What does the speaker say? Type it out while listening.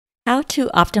to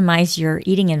optimize your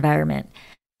eating environment?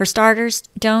 For starters,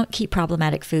 don't keep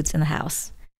problematic foods in the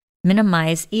house.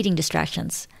 Minimize eating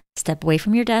distractions. Step away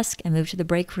from your desk and move to the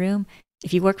break room.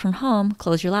 If you work from home,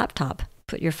 close your laptop.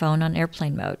 Put your phone on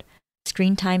airplane mode.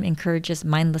 Screen time encourages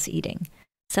mindless eating.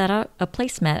 Set out a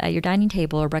placemat at your dining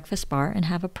table or breakfast bar and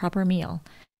have a proper meal.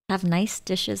 Have nice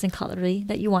dishes and cutlery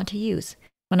that you want to use.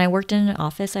 When I worked in an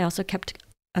office, I also kept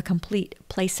a complete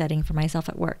place setting for myself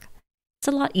at work. It's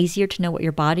a lot easier to know what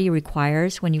your body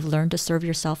requires when you've learned to serve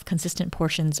yourself consistent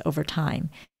portions over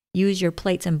time. Use your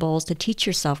plates and bowls to teach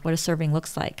yourself what a serving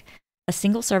looks like. A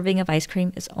single serving of ice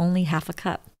cream is only half a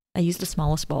cup. I use the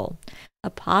smallest bowl. A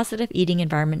positive eating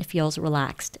environment feels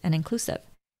relaxed and inclusive.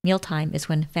 Mealtime is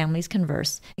when families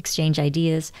converse, exchange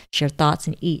ideas, share thoughts,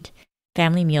 and eat.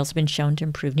 Family meals have been shown to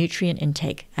improve nutrient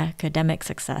intake, academic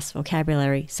success,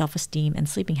 vocabulary, self-esteem, and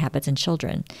sleeping habits in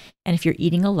children. And if you're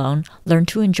eating alone, learn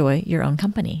to enjoy your own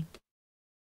company.